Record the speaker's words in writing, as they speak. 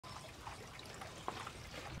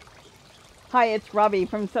Hi, it's Robbie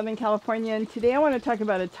from Southern California, and today I want to talk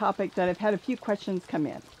about a topic that I've had a few questions come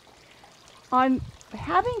in on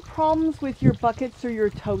having problems with your buckets or your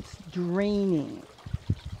totes draining.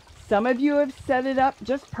 Some of you have set it up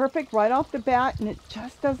just perfect right off the bat and it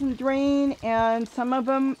just doesn't drain, and some of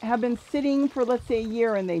them have been sitting for, let's say, a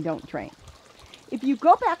year and they don't drain. If you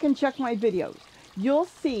go back and check my videos, you'll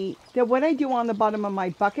see that what I do on the bottom of my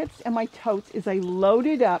buckets and my totes is I load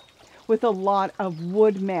it up with a lot of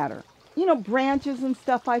wood matter. You know, branches and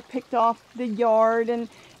stuff I've picked off the yard and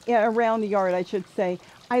around the yard, I should say.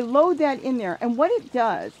 I load that in there, and what it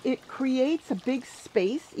does, it creates a big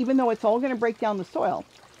space, even though it's all going to break down the soil.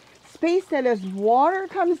 Space that as water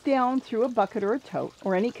comes down through a bucket or a tote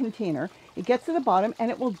or any container, it gets to the bottom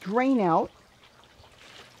and it will drain out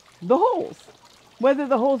the holes, whether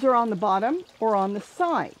the holes are on the bottom or on the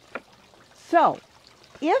side. So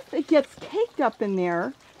if it gets caked up in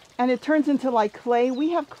there and it turns into like clay,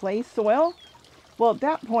 we have clay soil, well, at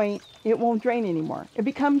that point it won't drain anymore. It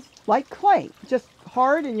becomes like clay, just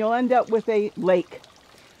hard, and you'll end up with a lake.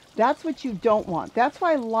 That's what you don't want. That's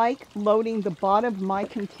why I like loading the bottom of my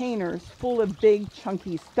containers full of big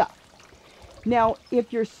chunky stuff. Now,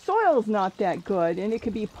 if your soil's not that good, and it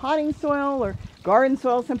could be potting soil or garden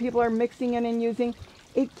soil some people are mixing in and using,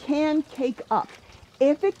 it can cake up.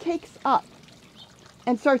 If it cakes up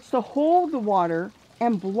and starts to hold the water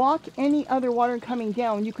and block any other water coming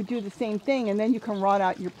down, you could do the same thing, and then you can rot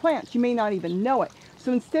out your plants. You may not even know it.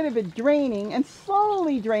 So instead of it draining and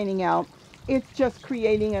slowly draining out, it's just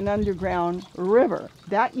creating an underground river.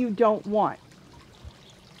 That you don't want.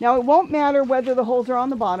 Now, it won't matter whether the holes are on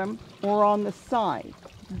the bottom or on the side.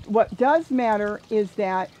 What does matter is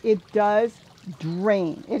that it does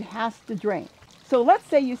drain. It has to drain. So let's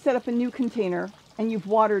say you set up a new container and you've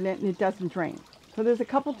watered it and it doesn't drain. So there's a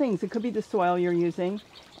couple things. It could be the soil you're using,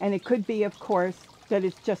 and it could be, of course, that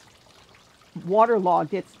it's just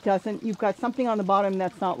waterlogged. You've got something on the bottom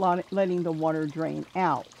that's not letting the water drain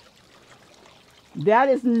out. That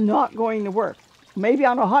is not going to work. Maybe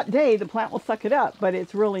on a hot day the plant will suck it up, but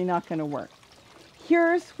it's really not going to work.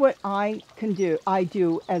 Here's what I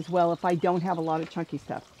do as well if I don't have a lot of chunky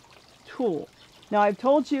stuff. Tool. Now, I've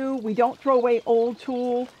told you we don't throw away old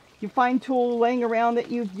tool. You find tool laying around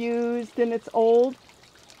that you've used and it's old.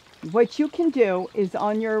 What you can do is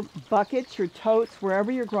on your buckets, your totes,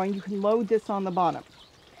 wherever you're growing, you can load this on the bottom.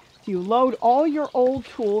 So you load all your old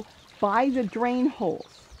tool by the drain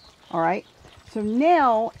holes. All right. So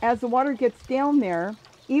now, as the water gets down there,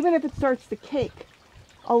 even if it starts to cake,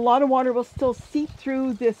 a lot of water will still seep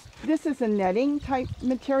through this. This is a netting type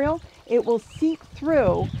material. It will seep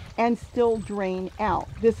through and still drain out.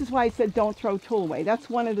 This is why I said don't throw tool away. That's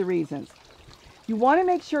one of the reasons. You want to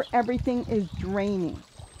make sure everything is draining.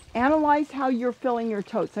 Analyze how you're filling your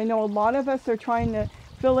totes. I know a lot of us are trying to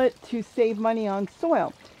fill it to save money on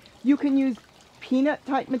soil. You can use peanut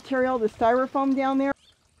type material, the styrofoam down there.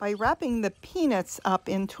 By wrapping the peanuts up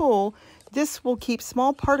in tulle, this will keep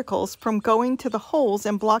small particles from going to the holes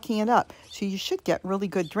and blocking it up. So you should get really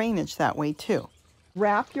good drainage that way too.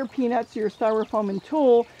 Wrap your peanuts or your styrofoam in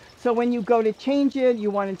tulle, so when you go to change it, you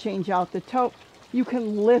want to change out the tote, you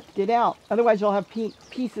can lift it out. Otherwise you'll have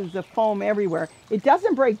pieces of foam everywhere. It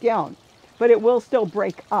doesn't break down, but it will still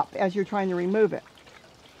break up as you're trying to remove it.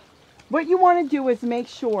 What you want to do is make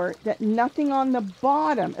sure that nothing on the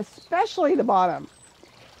bottom, especially the bottom,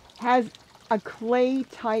 has a clay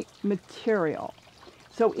type material.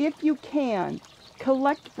 So if you can,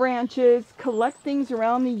 collect branches, collect things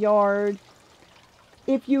around the yard.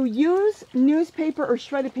 If you use newspaper or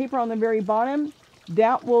shredded paper on the very bottom,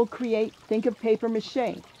 that will create, think of paper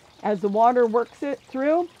mache. As the water works it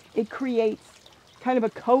through, it creates kind of a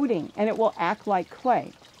coating and it will act like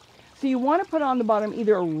clay. So you want to put on the bottom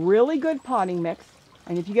either a really good potting mix,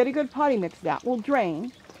 and if you get a good potting mix, that will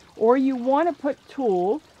drain, or you want to put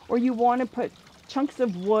tulle, or you want to put chunks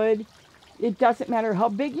of wood. It doesn't matter how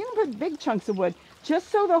big. You can put big chunks of wood, just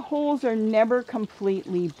so the holes are never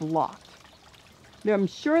completely blocked. Now, I'm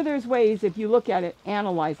sure there's ways, if you look at it,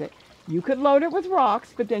 analyze it. You could load it with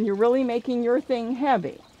rocks, but then you're really making your thing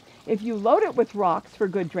heavy. If you load it with rocks for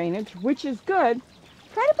good drainage, which is good,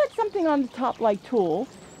 try to put something on the top like tulle,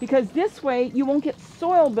 because this way you won't get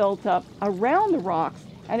soil built up around the rocks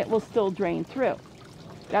and it will still drain through.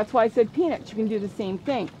 That's why I said peanuts. You can do the same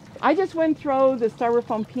thing. I just wouldn't throw the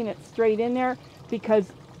styrofoam peanuts straight in there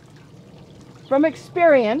because from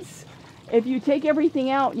experience, if you take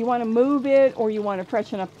everything out, you want to move it or you want to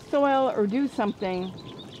freshen up the soil or do something,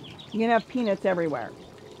 you're going to have peanuts everywhere.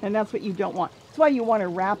 And that's what you don't want. That's why you want to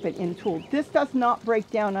wrap it in tulle. This does not break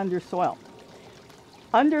down under soil.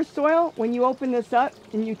 Under soil, when you open this up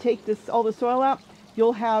and you take all the soil out,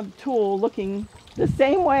 you'll have tulle looking the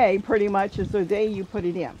same way pretty much as the day you put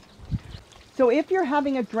it in. So if you're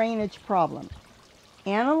having a drainage problem,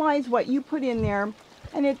 analyze what you put in there.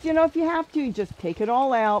 And it's, you know, if you have to, just take it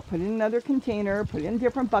all out, put it in another container, put it in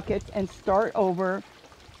different buckets, and start over.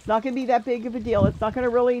 It's not going to be that big of a deal. It's not going to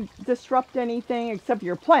really disrupt anything except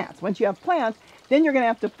your plants. Once you have plants, then you're going to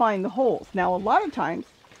have to find the holes. Now, a lot of times,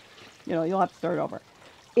 you know, you'll have to start over.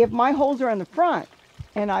 If my holes are in the front,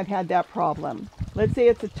 and I've had that problem, let's say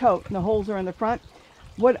it's a tote and the holes are in the front,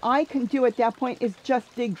 what I can do at that point is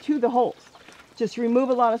just dig to the holes. Just remove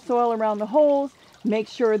a lot of soil around the holes. Make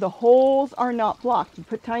sure the holes are not blocked. You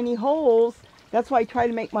put tiny holes. That's why I try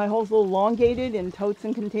to make my holes a little elongated in totes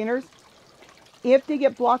and containers. If they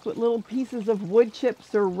get blocked with little pieces of wood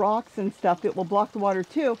chips or rocks and stuff, it will block the water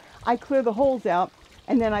too. I clear the holes out,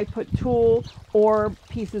 and then I put tulle or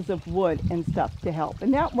pieces of wood and stuff to help.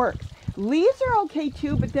 And that works. Leaves are okay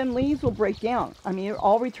too, but then leaves will break down. I mean, it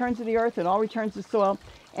all returns to the earth. It all returns to soil.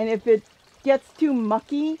 And if it gets too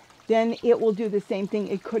mucky, then it will do the same thing.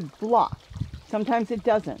 It could block. Sometimes it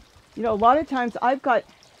doesn't. You know, a lot of times I've got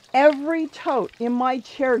every tote in my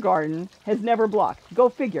chair garden has never blocked. Go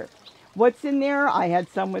figure. What's in there? I had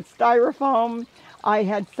some with styrofoam. I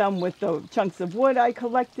had some with the chunks of wood I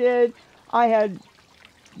collected. I had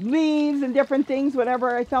leaves and different things,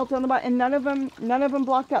 whatever I felt on the bottom, and none of them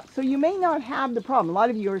blocked up. So you may not have the problem. A lot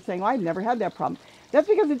of you are saying, well, I've never had that problem. That's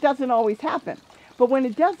because it doesn't always happen. But when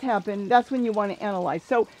it does happen, that's when you want to analyze.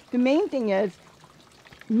 So the main thing is,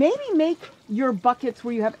 maybe make your buckets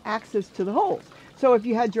where you have access to the holes. So if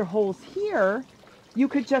you had your holes here, you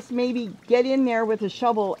could just maybe get in there with a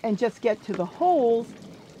shovel and just get to the holes,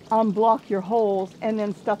 unblock your holes, and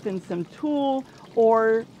then stuff in some tulle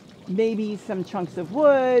or maybe some chunks of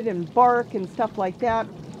wood and bark and stuff like that,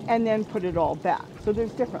 and then put it all back. So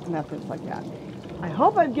there's different methods like that. I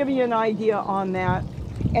hope I've given you an idea on that.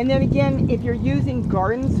 And then again, if you're using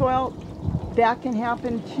garden soil, that can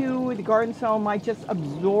happen too. The garden soil might just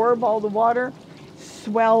absorb all the water,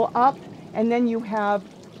 swell up, and then you have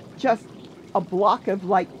just a block of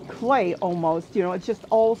like clay almost, you know, it's just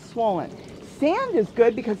all swollen. Sand is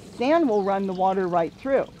good because sand will run the water right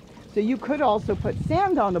through. So you could also put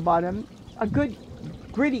sand on the bottom, a good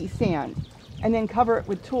gritty sand, and then cover it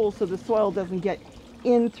with tulle so the soil doesn't get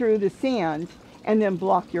in through the sand and then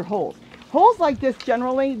block your holes. Holes like this,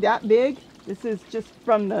 generally that big, this is just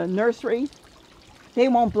from the nursery, they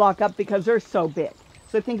won't block up because they're so big.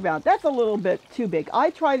 So think about it, that's a little bit too big. I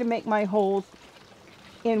try to make my holes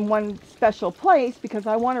in one special place because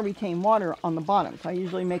I want to retain water on the bottom. So I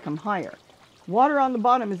usually make them higher. Water on the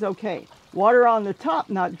bottom is okay. Water on the top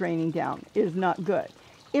not draining down is not good.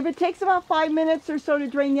 If it takes about 5 minutes or so to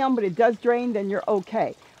drain down, but it does drain, then you're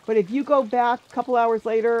okay. But if you go back a couple hours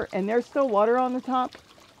later and there's still water on the top,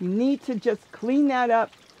 you need to just clean that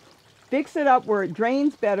up, fix it up where it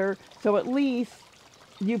drains better, so at least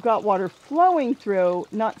you've got water flowing through,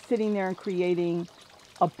 not sitting there and creating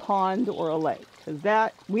a pond or a lake. Because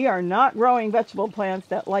that, we are not growing vegetable plants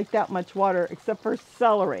that like that much water, except for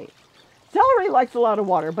celery. Celery likes a lot of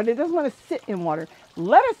water, but it doesn't want to sit in water.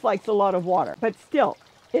 Lettuce likes a lot of water, but still,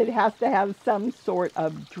 it has to have some sort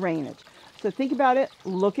of drainage. So think about it,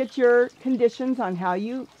 look at your conditions on how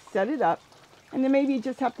you set it up, and then maybe you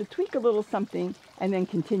just have to tweak a little something and then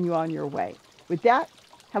continue on your way. With that,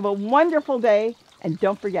 have a wonderful day, and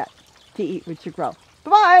don't forget to eat what you grow.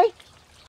 Bye-bye!